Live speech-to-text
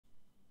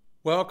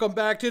Welcome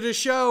back to the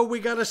show.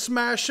 We got to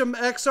smash some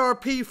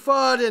XRP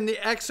FUD and the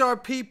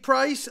XRP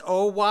price.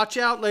 Oh, watch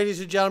out, ladies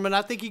and gentlemen.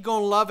 I think you're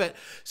going to love it.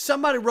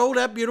 Somebody roll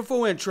that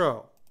beautiful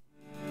intro.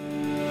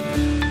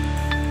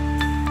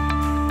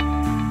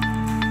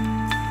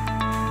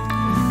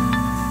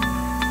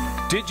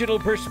 Digital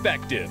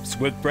Perspectives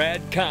with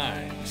Brad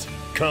Kimes.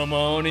 Come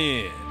on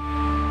in.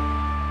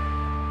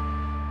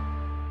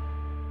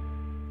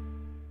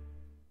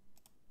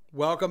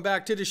 Welcome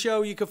back to the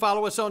show. You can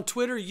follow us on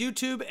Twitter,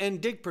 YouTube,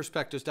 and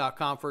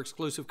DigPerspectives.com for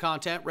exclusive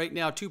content. Right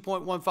now,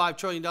 $2.15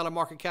 trillion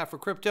market cap for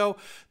crypto.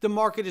 The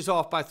market is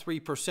off by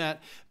 3%.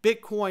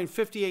 Bitcoin,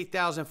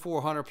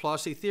 58,400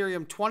 plus.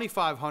 Ethereum,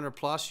 2,500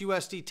 plus.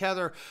 USD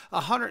Tether,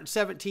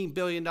 $117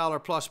 billion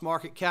plus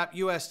market cap.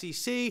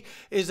 USDC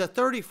is a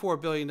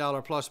 $34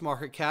 billion plus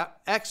market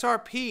cap.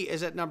 XRP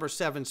is at number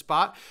 7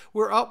 spot.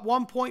 We're up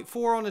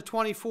 1.4 on the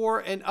 24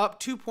 and up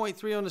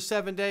 2.3 on the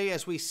 7-day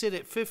as we sit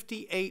at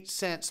 58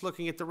 cents.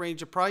 Looking at the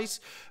range of price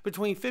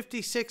between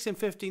 56 and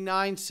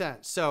 59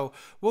 cents. So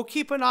we'll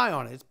keep an eye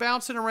on it. It's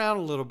bouncing around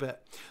a little bit.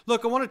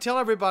 Look, I want to tell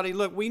everybody,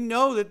 look, we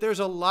know that there's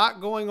a lot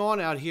going on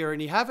out here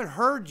and you haven't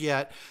heard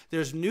yet.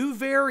 There's new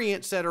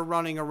variants that are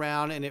running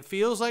around and it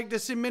feels like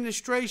this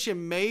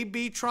administration may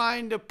be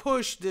trying to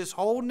push this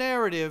whole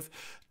narrative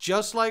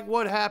just like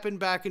what happened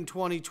back in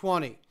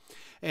 2020.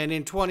 And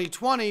in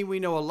 2020, we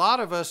know a lot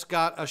of us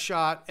got a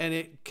shot and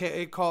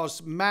it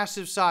caused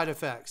massive side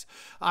effects.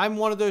 I'm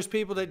one of those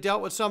people that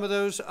dealt with some of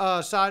those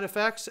side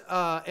effects.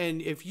 And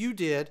if you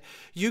did,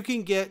 you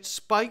can get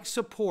spike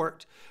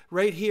support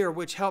right here,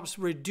 which helps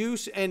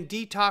reduce and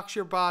detox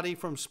your body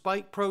from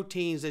spike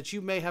proteins that you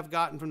may have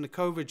gotten from the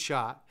COVID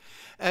shot.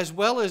 As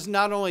well as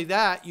not only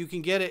that, you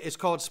can get it, it's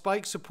called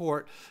spike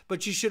support,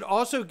 but you should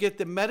also get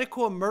the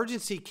medical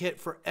emergency kit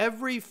for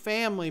every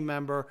family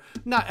member.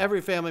 Not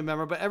every family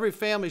member, but every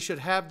family should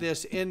have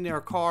this in their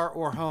car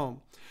or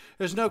home.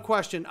 There's no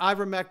question,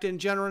 ivermectin,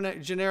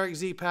 generic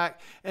Z-Pak,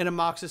 and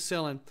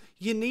amoxicillin.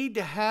 You need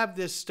to have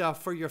this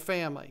stuff for your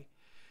family.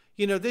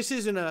 You know, this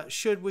isn't a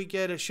should we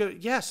get it,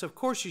 should. Yes, of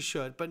course you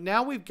should. But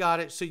now we've got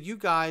it so you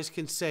guys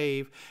can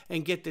save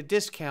and get the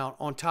discount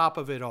on top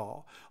of it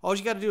all. All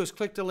you got to do is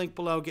click the link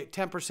below, get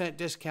 10%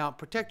 discount,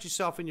 protect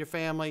yourself and your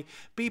family,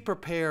 be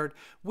prepared.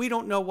 We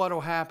don't know what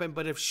will happen,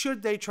 but if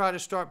should they try to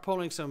start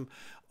pulling some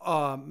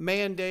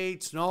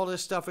mandates and all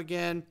this stuff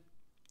again,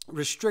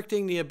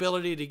 restricting the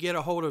ability to get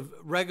a hold of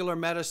regular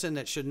medicine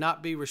that should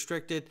not be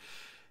restricted,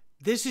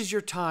 this is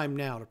your time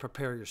now to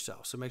prepare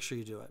yourself. So make sure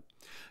you do it.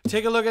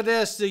 Take a look at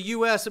this. The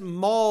U.S.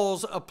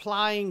 malls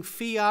applying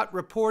fiat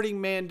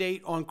reporting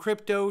mandate on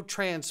crypto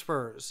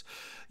transfers.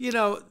 You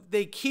know,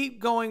 they keep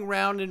going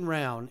round and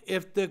round.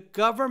 If the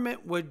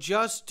government would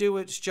just do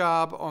its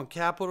job on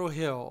Capitol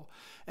Hill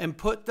and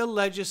put the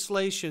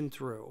legislation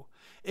through,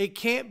 it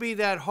can't be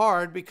that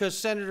hard because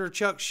Senator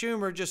Chuck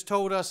Schumer just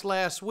told us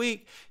last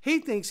week he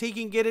thinks he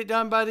can get it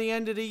done by the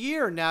end of the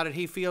year now that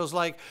he feels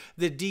like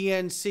the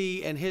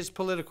DNC and his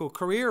political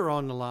career are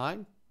on the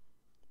line.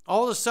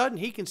 All of a sudden,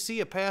 he can see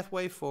a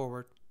pathway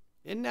forward.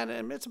 Isn't that,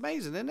 it's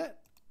amazing, isn't it?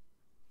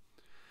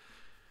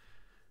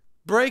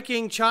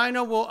 Breaking,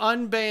 China will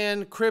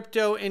unban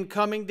crypto in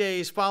coming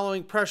days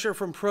following pressure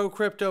from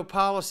pro-crypto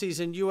policies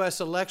and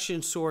U.S.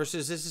 election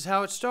sources. This is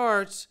how it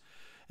starts.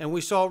 And we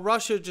saw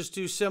Russia just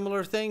do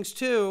similar things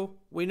too.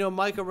 We know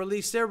MiCA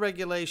released their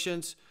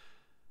regulations.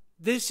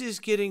 This is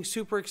getting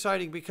super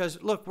exciting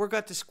because, look, we've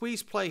got the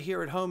squeeze play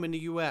here at home in the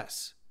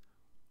U.S.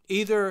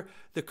 Either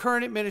the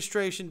current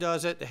administration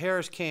does it, the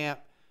Harris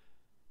camp,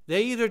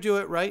 they either do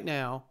it right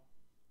now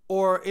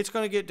or it's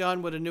going to get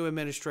done with a new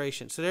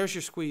administration. So there's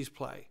your squeeze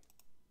play.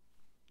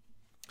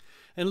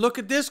 And look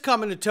at this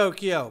coming to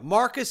Tokyo.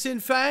 Marcus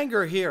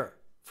Infanger here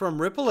from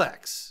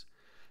RippleX.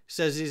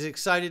 Says he's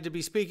excited to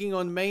be speaking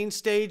on the main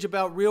stage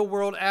about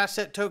real-world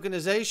asset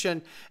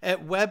tokenization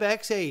at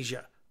WebEx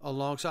Asia,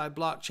 alongside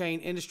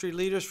blockchain industry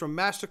leaders from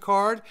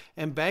MasterCard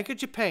and Bank of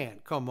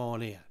Japan. Come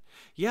on in.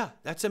 Yeah,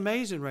 that's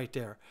amazing right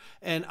there.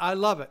 And I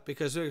love it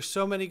because there's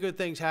so many good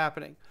things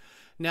happening.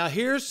 Now,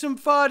 here's some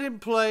FUD in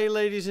play,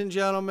 ladies and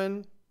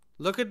gentlemen.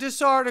 Look at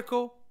this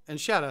article.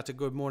 And shout out to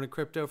Good Morning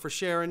Crypto for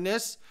sharing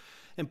this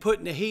and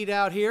putting the heat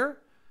out here.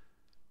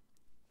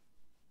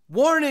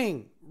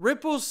 Warning,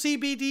 Ripple's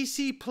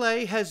CBDC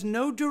play has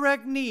no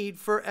direct need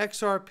for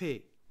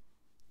XRP.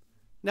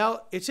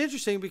 Now, it's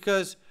interesting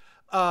because,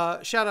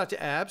 shout out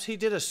to Abs, he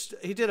did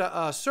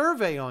a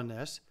survey on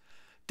this.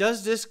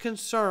 Does this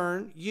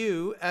concern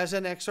you as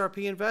an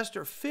XRP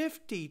investor?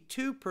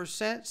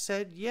 52%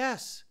 said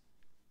yes.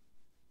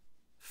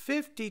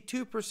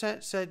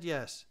 52% said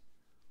yes.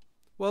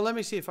 Well, let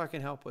me see if I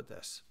can help with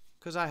this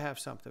because I have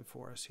something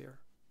for us here.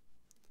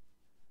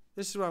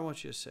 This is what I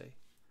want you to see.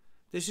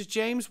 This is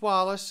James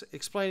Wallace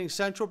explaining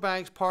central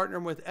banks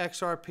partnering with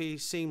XRP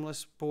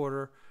seamless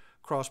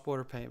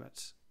cross-border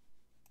payments.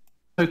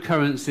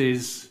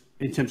 Currencies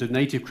in terms of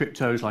native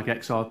cryptos like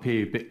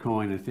XRP,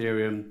 Bitcoin,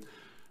 Ethereum,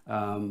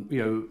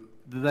 you know,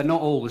 they're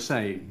not all the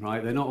same,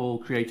 right? They're not all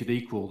created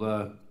equal.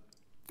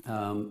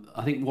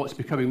 I think what's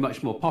becoming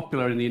much more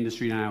popular in the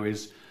industry now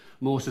is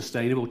more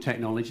sustainable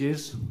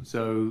technologies.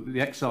 So the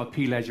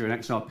XRP ledger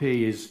and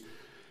XRP is,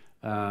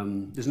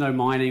 there's no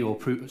mining or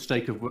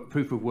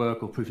proof of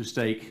work or proof of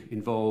stake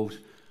involved.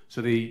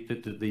 So the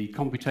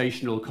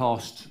computational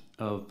cost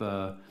of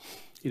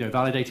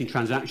validating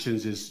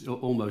transactions is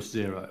almost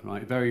zero,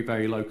 right? Very,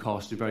 very low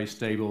cost and very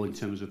stable in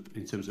terms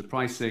of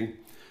pricing.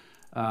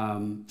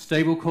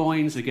 Stable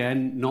coins,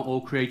 again, not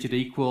all created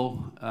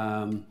equal.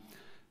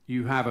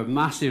 You have a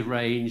massive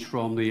range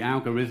from the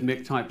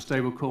algorithmic type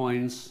stable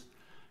coins.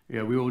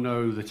 We all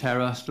know the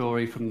Terra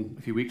story from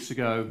a few weeks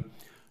ago.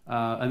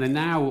 And then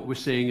now what we're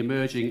seeing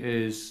emerging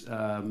is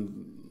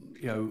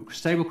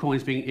stable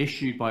coins being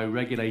issued by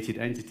regulated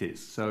entities.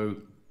 So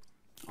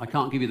I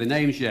can't give you the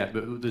names yet,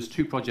 but there's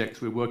 2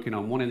 projects we're working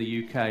on, one in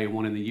the UK and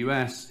one in the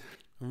US.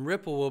 And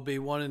Ripple will be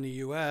one in the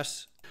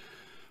US.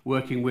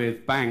 Working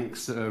with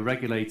banks that are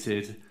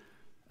regulated,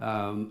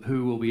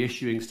 who will be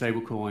issuing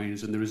stable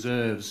coins, and the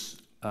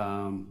reserves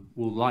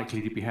will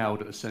likely to be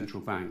held at a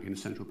central bank, in a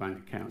central bank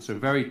account. So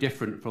very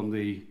different from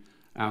the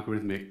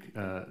algorithmic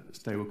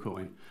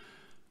stablecoin.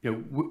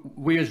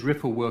 We as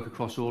Ripple work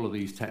across all of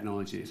these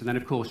technologies. And then,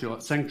 of course, you've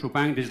got central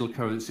bank digital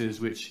currencies,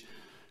 which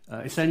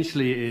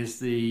essentially is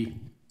the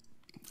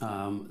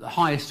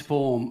highest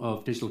form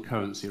of digital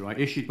currency, right?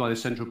 Issued by the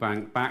central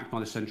bank, backed by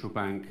the central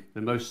bank,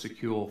 the most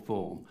secure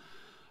form.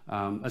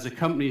 As a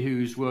company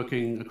who's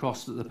working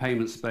across the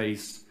payment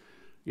space,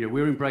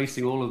 we're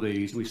embracing all of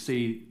these. We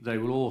see they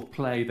will all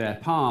play their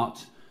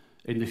part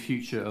in the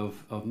future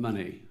of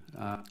money.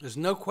 There's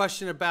no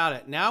question about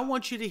it. Now I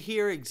want you to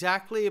hear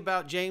exactly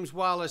about James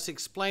Wallace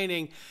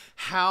explaining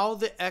how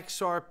the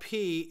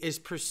XRP is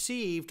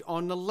perceived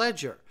on the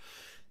ledger.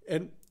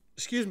 And,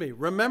 excuse me,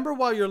 remember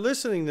while you're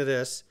listening to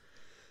this,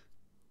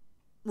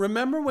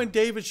 remember when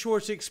David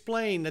Schwartz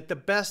explained that the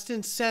best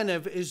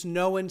incentive is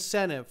no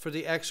incentive for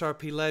the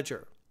XRP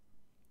ledger.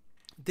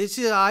 This,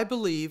 I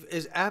believe,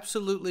 is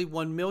absolutely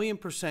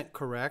 1,000,000%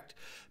 correct,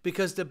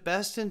 because the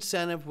best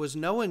incentive was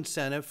no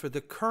incentive for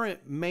the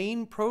current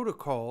main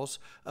protocols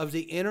of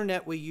the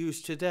internet we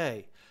use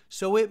today.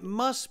 So it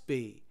must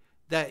be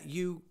that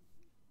you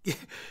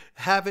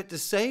have it the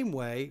same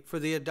way for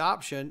the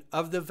adoption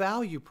of the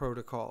value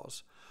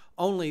protocols.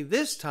 Only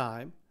this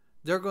time,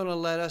 they're going to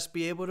let us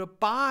be able to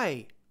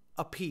buy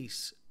a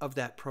piece of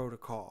that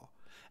protocol.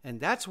 And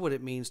that's what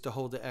it means to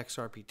hold the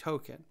XRP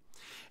token.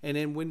 And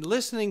then when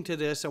listening to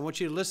this, I want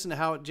you to listen to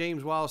how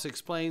James Wallace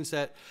explains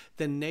that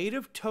the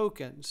native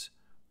tokens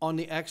on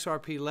the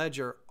XRP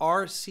ledger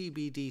are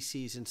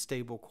CBDCs and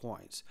stable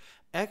coins.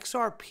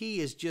 XRP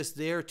is just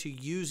there to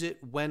use it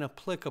when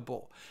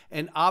applicable.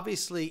 And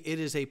obviously,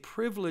 it is a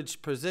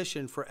privileged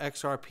position for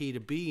XRP to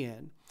be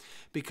in,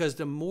 because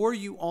the more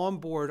you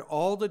onboard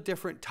all the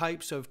different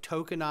types of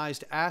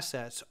tokenized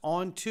assets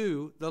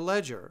onto the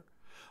ledger,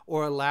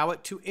 or allow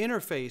it to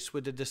interface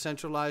with the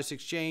decentralized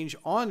exchange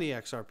on the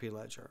XRP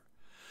ledger,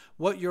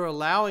 what you're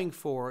allowing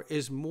for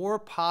is more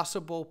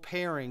possible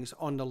pairings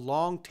on the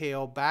long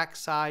tail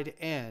backside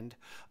end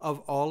of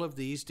all of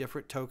these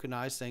different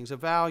tokenized things of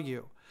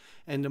value.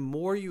 And the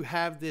more you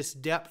have this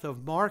depth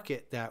of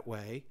market that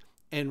way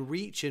and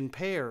reach in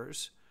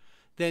pairs,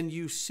 then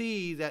you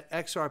see that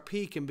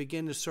XRP can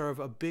begin to serve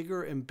a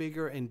bigger and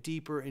bigger and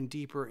deeper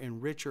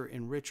and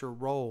richer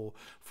role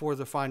for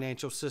the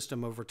financial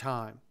system over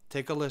time.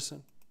 Take a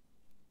listen.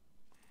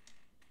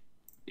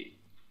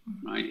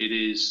 Right,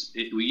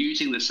 we're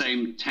using the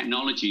same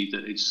technology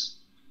that is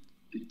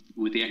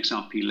with the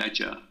XRP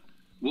ledger.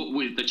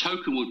 The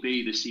token would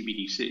be the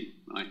CBDC,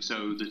 right?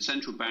 So the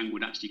central bank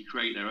would actually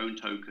create their own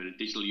token, a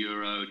digital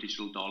euro, a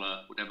digital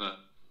dollar, whatever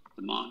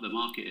the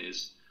market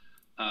is,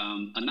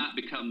 and that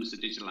becomes the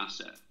digital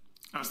asset.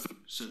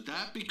 So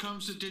that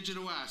becomes the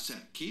digital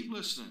asset. Keep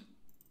listening.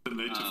 The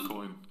native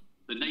coin.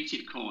 The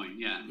native coin,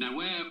 yeah. Now,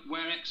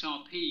 where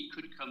XRP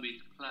could come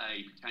into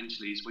play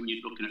potentially is when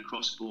you're looking at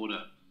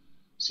cross-border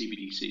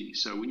CBDC.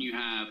 So when you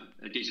have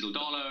a digital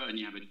dollar and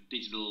you have a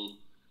digital,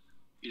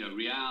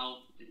 real,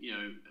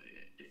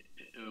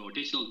 or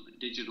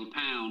digital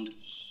pound,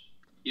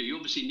 you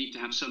obviously need to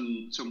have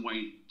some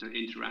way to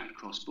interact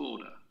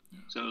cross-border. Yeah.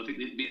 So I think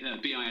the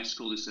BIS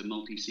call this a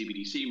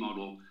multi-CBDC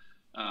model.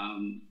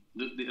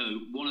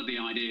 One of the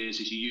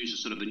ideas is you use a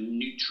sort of a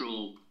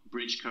neutral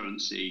bridge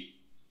currency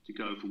to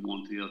go from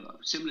one to the other,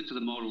 similar to the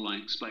model I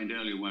explained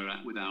earlier,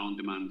 with our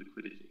on-demand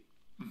liquidity.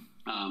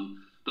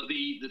 But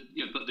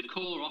the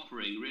core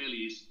offering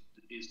really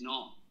is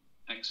not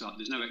XRP.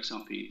 There's no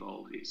XRP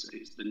involved. It's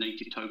the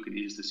native token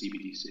is the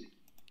CBDC.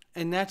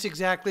 And that's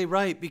exactly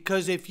right,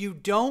 because if you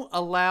don't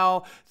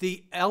allow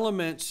the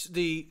elements,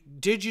 the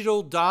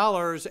digital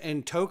dollars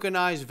and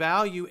tokenized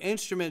value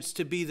instruments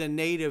to be the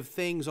native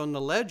things on the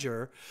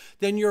ledger,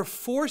 then you're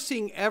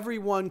forcing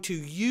everyone to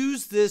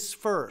use this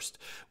first.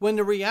 When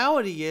the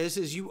reality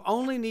is you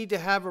only need to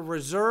have a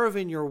reserve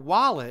in your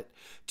wallet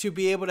to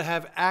be able to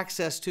have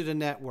access to the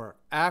network.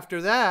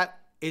 After that,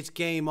 it's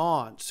game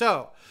on.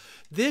 So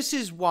this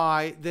is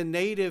why the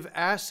native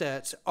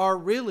assets are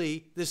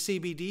really the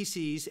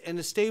CBDCs and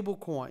the stable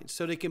coins,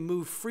 so they can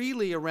move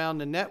freely around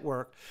the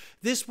network.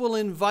 This will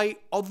invite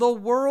the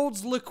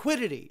world's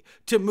liquidity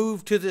to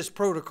move to this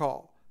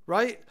protocol,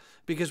 right?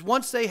 Because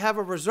once they have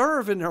a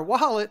reserve in their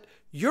wallet,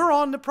 you're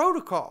on the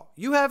protocol.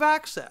 You have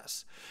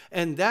access.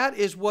 And that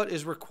is what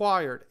is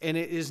required. And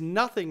it is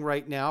nothing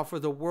right now for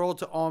the world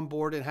to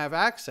onboard and have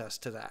access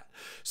to that.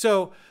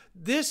 So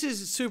this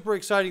is super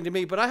exciting to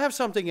me, but I have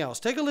something else.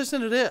 Take a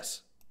listen to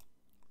this.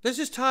 This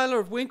is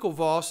Tyler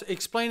Winklevoss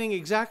explaining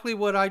exactly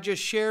what I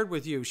just shared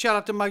with you. Shout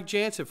out to Mike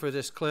Jansen for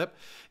this clip.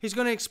 He's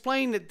going to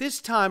explain that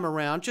this time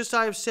around, just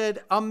I have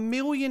said a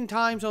million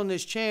times on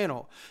this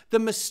channel, the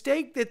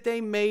mistake that they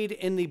made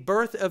in the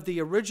birth of the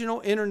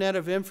original Internet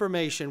of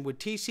Information with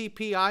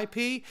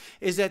TCP/IP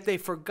is that they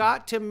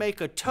forgot to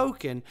make a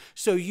token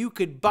so you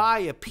could buy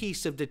a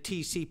piece of the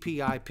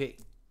TCP/IP.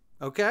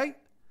 Okay?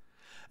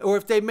 Or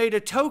if they made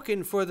a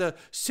token for the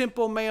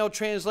Simple Mail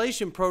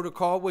Translation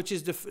Protocol, which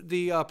is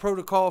the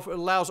protocol that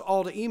allows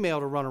all the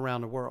email to run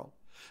around the world.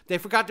 They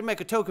forgot to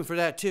make a token for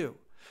that too.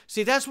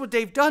 See, that's what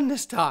they've done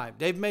this time.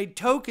 They've made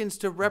tokens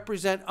to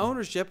represent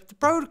ownership of the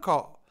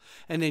protocol.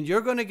 And then you're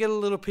going to get a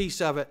little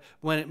piece of it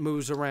when it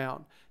moves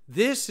around.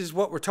 This is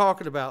what we're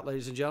talking about,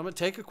 ladies and gentlemen.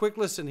 Take a quick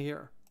listen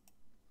here.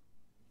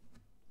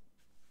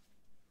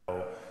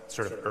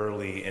 Sort of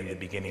early in the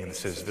beginning,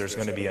 this is there's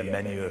going to be a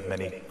menu of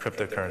many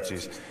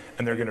cryptocurrencies,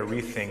 and they're going to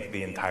rethink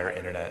the entire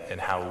internet and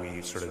how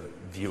we sort of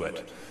view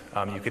it.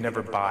 You could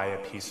never buy a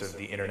piece of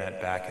the internet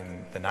back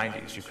in the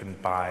 90s. You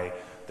couldn't buy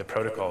the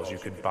protocols. You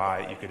could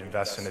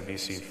invest in a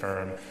VC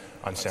firm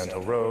on Sand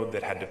Hill Road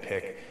that had to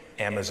pick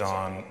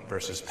Amazon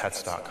versus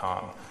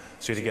Pets.com.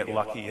 So you had to get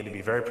lucky. You had to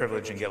be very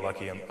privileged and get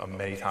lucky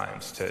many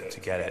times to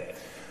get it.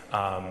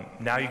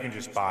 Now you can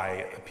just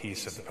buy a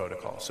piece of the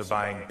protocol. So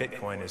buying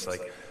Bitcoin is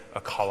like a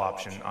call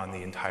option on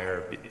the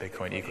entire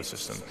Bitcoin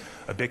ecosystem.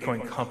 A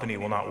Bitcoin company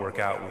will not work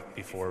out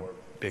before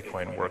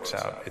Bitcoin works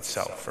out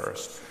itself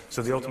first.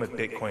 So the ultimate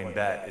Bitcoin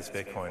bet is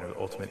Bitcoin, or the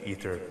ultimate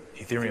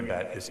Ethereum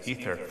bet is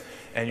Ether.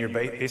 And you're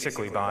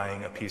basically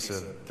buying a piece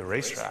of the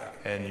racetrack.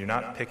 And you're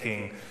not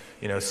picking,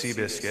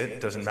 Seabiscuit. It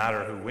doesn't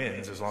matter who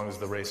wins as long as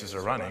the races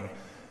are running.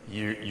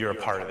 You're a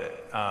part of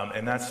it.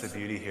 And that's the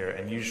beauty here.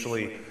 And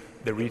usually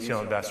the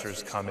retail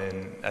investors come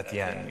in at the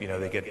end.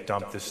 They get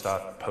dumped this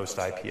stuff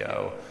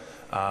post-IPO.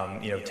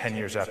 10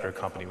 years after a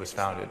company was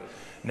founded.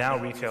 Now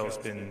retail has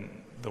been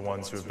the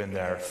ones who have been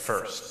there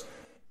first.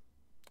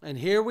 And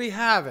here we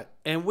have it.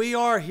 And we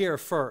are here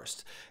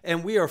first.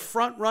 And we are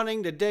front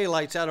running the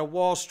daylights out of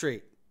Wall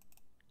Street.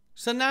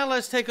 So now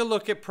let's take a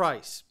look at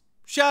price.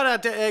 Shout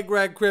out to Egg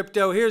Rag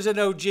Crypto. Here's an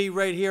OG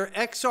right here.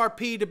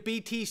 XRP to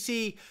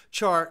BTC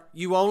chart.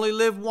 You only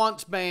live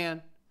once,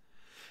 man.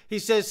 He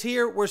says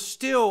here, we're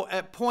still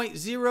at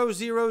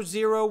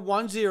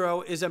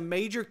 0.00010 is a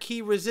major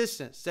key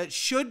resistance that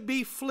should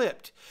be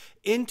flipped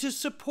into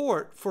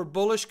support for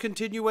bullish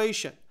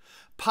continuation.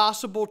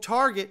 Possible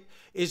target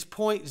is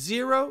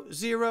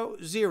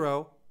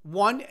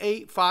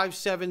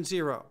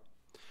 0.00018,570.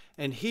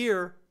 And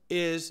here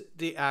is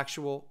the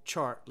actual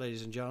chart,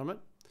 ladies and gentlemen.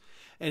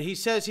 And he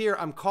says here,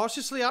 I'm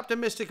cautiously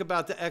optimistic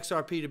about the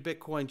XRP to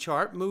Bitcoin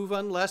chart move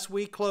unless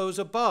we close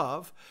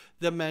above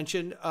the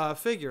mentioned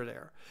figure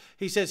there.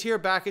 He says here,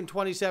 back in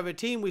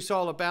 2017, we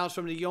saw a bounce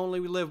from the You Only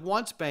Live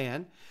Once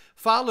band,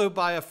 followed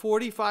by a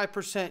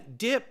 45%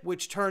 dip,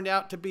 which turned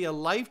out to be a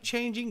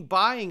life-changing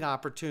buying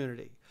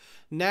opportunity.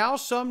 Now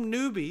some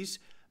newbies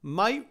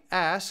might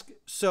ask,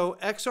 so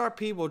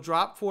XRP will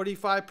drop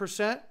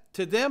 45%?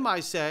 To them, I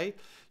say,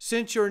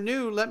 since you're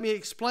new, let me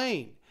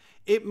explain.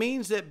 It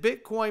means that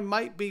Bitcoin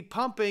might be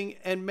pumping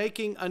and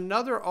making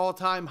another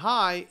all-time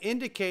high,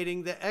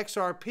 indicating that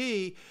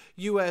XRP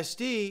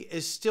USD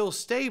is still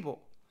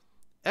stable.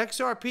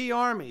 XRP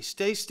Army,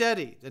 stay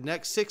steady. The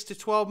next 6 to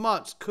 12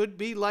 months could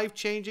be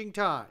life-changing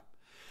time.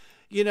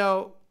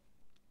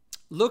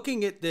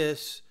 Looking at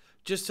this,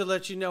 just to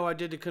let you know, I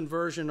did a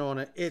conversion on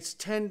it. It's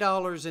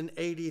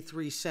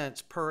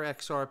 $10.83 per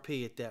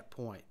XRP at that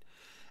point.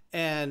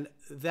 And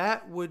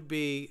that would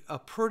be a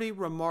pretty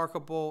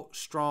remarkable,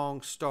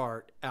 strong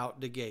start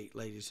out the gate,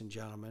 ladies and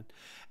gentlemen.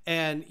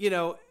 And,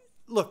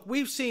 look,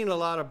 we've seen a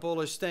lot of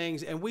bullish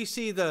things, and we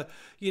see the,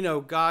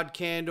 God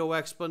candle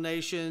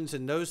explanations,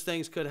 and those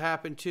things could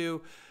happen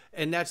too.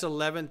 And that's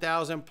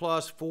 11,000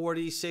 plus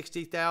 40,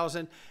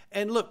 60,000.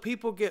 And look,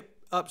 people get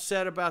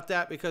upset about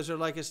that because they're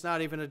like, it's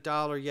not even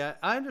 $1 yet.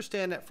 I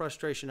understand that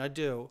frustration. I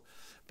do.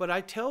 But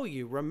I tell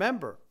you,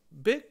 remember,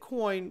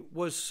 Bitcoin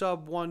was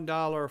sub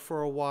 $1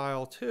 for a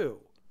while too.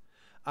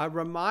 I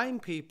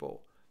remind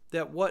people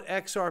that what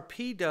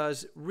XRP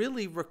does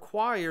really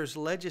requires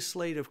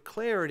legislative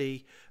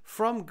clarity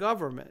from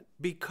government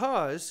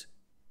because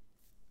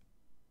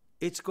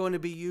it's going to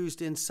be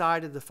used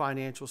inside of the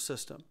financial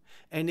system,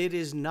 and it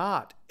is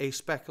not a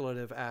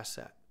speculative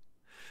asset.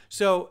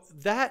 So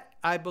that,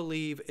 I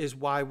believe, is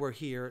why we're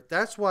here.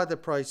 That's why the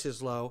price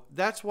is low.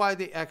 That's why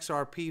the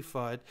XRP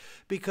FUD,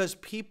 because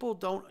people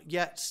don't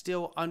yet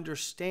still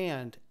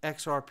understand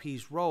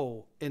XRP's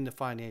role in the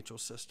financial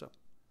system.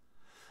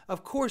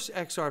 Of course,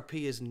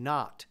 XRP is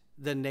not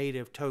the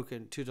native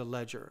token to the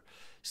ledger.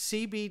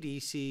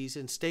 CBDCs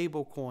and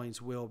stablecoins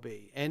will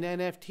be, and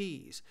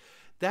NFTs.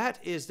 That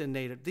is the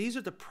native. These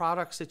are the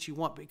products that you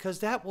want, because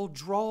that will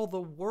draw the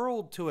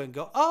world to it and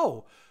go,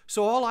 oh,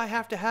 so all I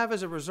have to have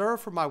is a reserve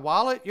for my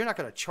wallet? You're not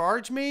going to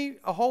charge me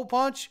a whole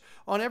bunch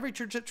on every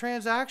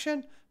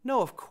transaction?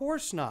 No, of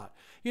course not.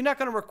 You're not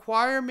going to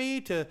require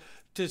me to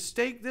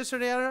stake this or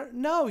the other?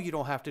 No, you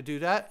don't have to do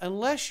that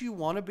unless you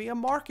want to be a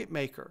market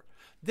maker.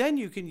 Then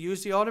you can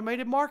use the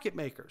automated market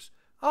makers.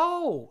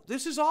 Oh,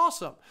 this is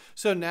awesome.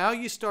 So now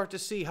you start to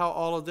see how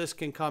all of this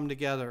can come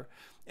together.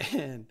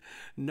 And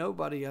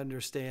nobody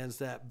understands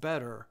that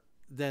better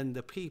than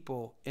the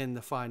people in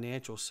the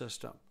financial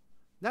system.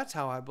 That's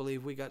how I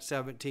believe we got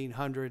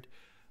 1,700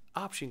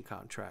 option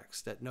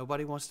contracts that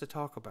nobody wants to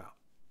talk about.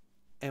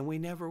 And we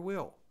never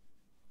will.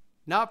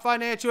 Not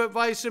financial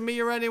advice from me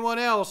or anyone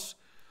else.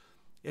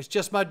 It's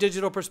just my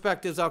digital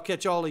perspectives. I'll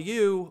catch all of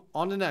you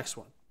on the next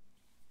one.